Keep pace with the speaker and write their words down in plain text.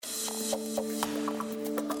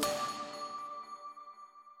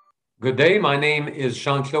Good day. My name is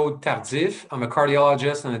Jean-Claude Tardif. I'm a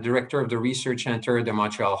cardiologist and the director of the research center at the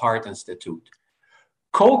Montreal Heart Institute.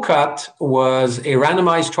 COLCOT was a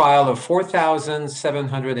randomized trial of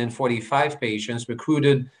 4,745 patients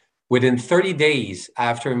recruited within 30 days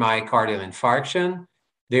after myocardial infarction.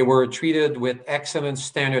 They were treated with excellent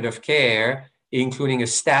standard of care, including a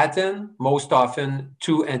statin, most often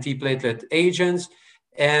 2 antiplatelet agents,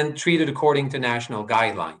 and treated according to national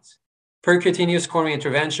guidelines. Percutaneous coronary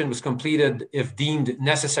intervention was completed if deemed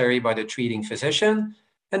necessary by the treating physician,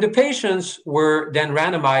 and the patients were then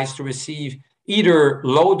randomized to receive either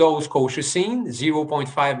low-dose colchicine,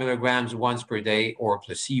 0.5 milligrams once per day, or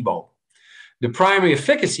placebo. The primary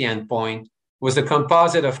efficacy endpoint was the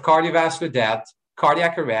composite of cardiovascular death,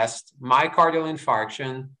 cardiac arrest, myocardial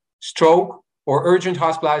infarction, stroke, or urgent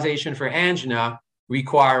hospitalization for angina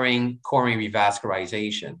requiring coronary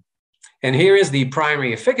revascularization. And here is the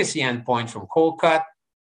primary efficacy endpoint from COLCOT.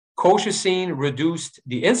 Colchicine reduced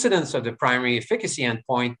the incidence of the primary efficacy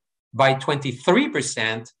endpoint by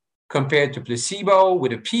 23% compared to placebo,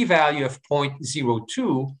 with a p-value of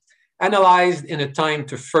 0.02, analyzed in a time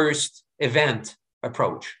to first event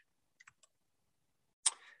approach.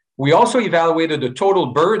 We also evaluated the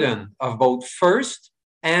total burden of both first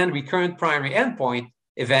and recurrent primary endpoint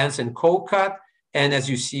events in COLCOT. And as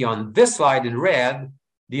you see on this slide in red,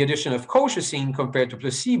 the addition of colchicine compared to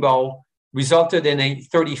placebo resulted in a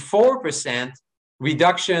 34%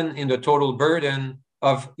 reduction in the total burden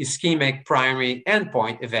of ischemic primary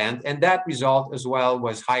endpoint event, and that result as well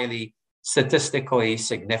was highly statistically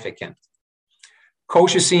significant.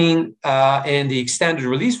 Colchicine in the extended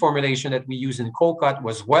release formulation that we use in COLCOT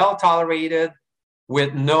was well tolerated,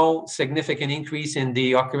 with no significant increase in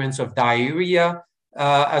the occurrence of diarrhea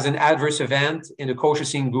as an adverse event in the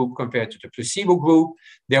colchicine group compared to the placebo group.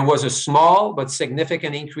 There was a small but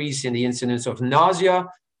significant increase in the incidence of nausea,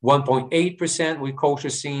 1.8% with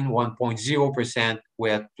colchicine, 1.0%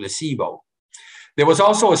 with placebo. There was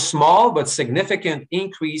also a small but significant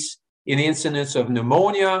increase in the incidence of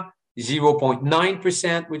pneumonia,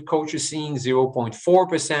 0.9% with colchicine,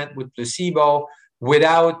 0.4% with placebo,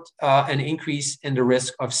 without an increase in the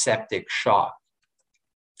risk of septic shock.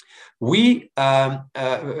 We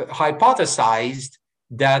hypothesized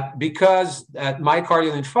that because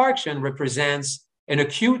myocardial infarction represents an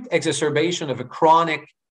acute exacerbation of a chronic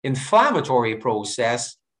inflammatory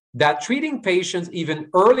process, that treating patients even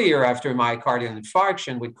earlier after myocardial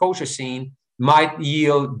infarction with colchicine might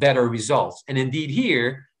yield better results. And indeed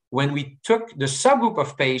here, when we took the subgroup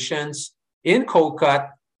of patients in COLCOT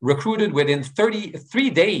recruited within 33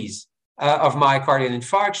 days of myocardial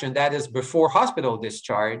infarction, that is before hospital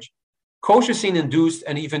discharge, colchicine induced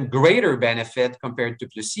an even greater benefit compared to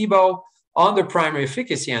placebo on the primary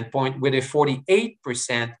efficacy endpoint, with a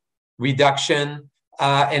 48% reduction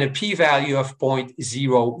and a p-value of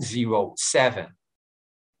 0.007.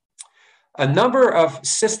 A number of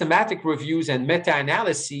systematic reviews and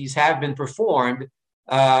meta-analyses have been performed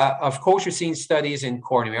of colchicine studies in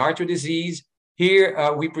coronary artery disease.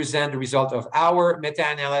 Here we present the result of our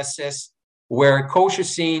meta-analysis, where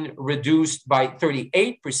colchicine reduced by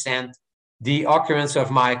 38% the occurrence of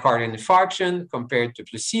myocardial infarction compared to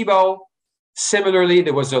placebo. Similarly,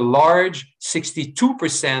 there was a large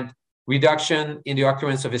 62% reduction in the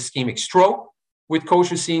occurrence of ischemic stroke with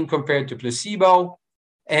colchicine compared to placebo,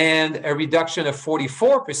 and a reduction of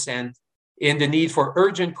 44% in the need for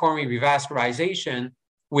urgent coronary revascularization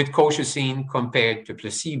with colchicine compared to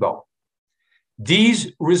placebo.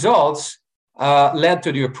 These results led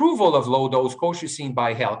to the approval of low-dose colchicine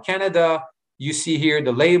by Health Canada. You see here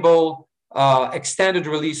the label. Extended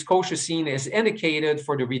release colchicine is indicated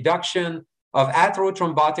for the reduction of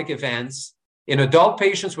atherothrombotic events in adult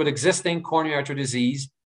patients with existing coronary artery disease,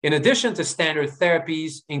 in addition to standard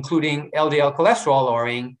therapies, including LDL cholesterol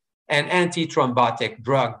lowering and antithrombotic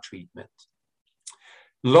drug treatment.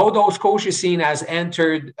 Low-dose colchicine has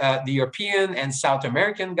entered the European and South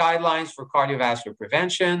American guidelines for cardiovascular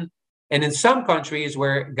prevention, and in some countries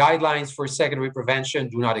where guidelines for secondary prevention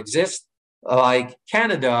do not exist, like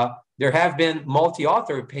Canada, there have been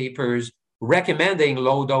multi-author papers recommending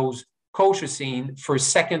low-dose colchicine for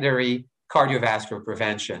secondary cardiovascular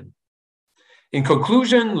prevention. In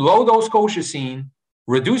conclusion, low-dose colchicine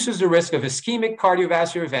reduces the risk of ischemic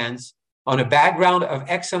cardiovascular events on a background of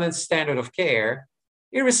excellent standard of care,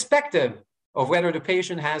 irrespective of whether the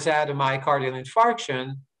patient has had a myocardial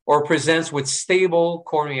infarction or presents with stable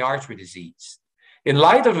coronary artery disease. In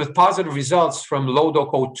light of the positive results from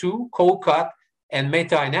LODOCO2, COLCOT, and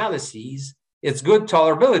meta-analyses, its good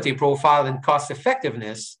tolerability profile and cost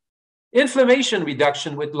effectiveness, inflammation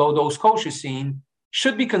reduction with low-dose colchicine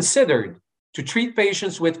should be considered to treat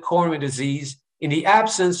patients with coronary disease in the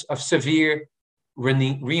absence of severe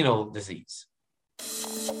renal disease.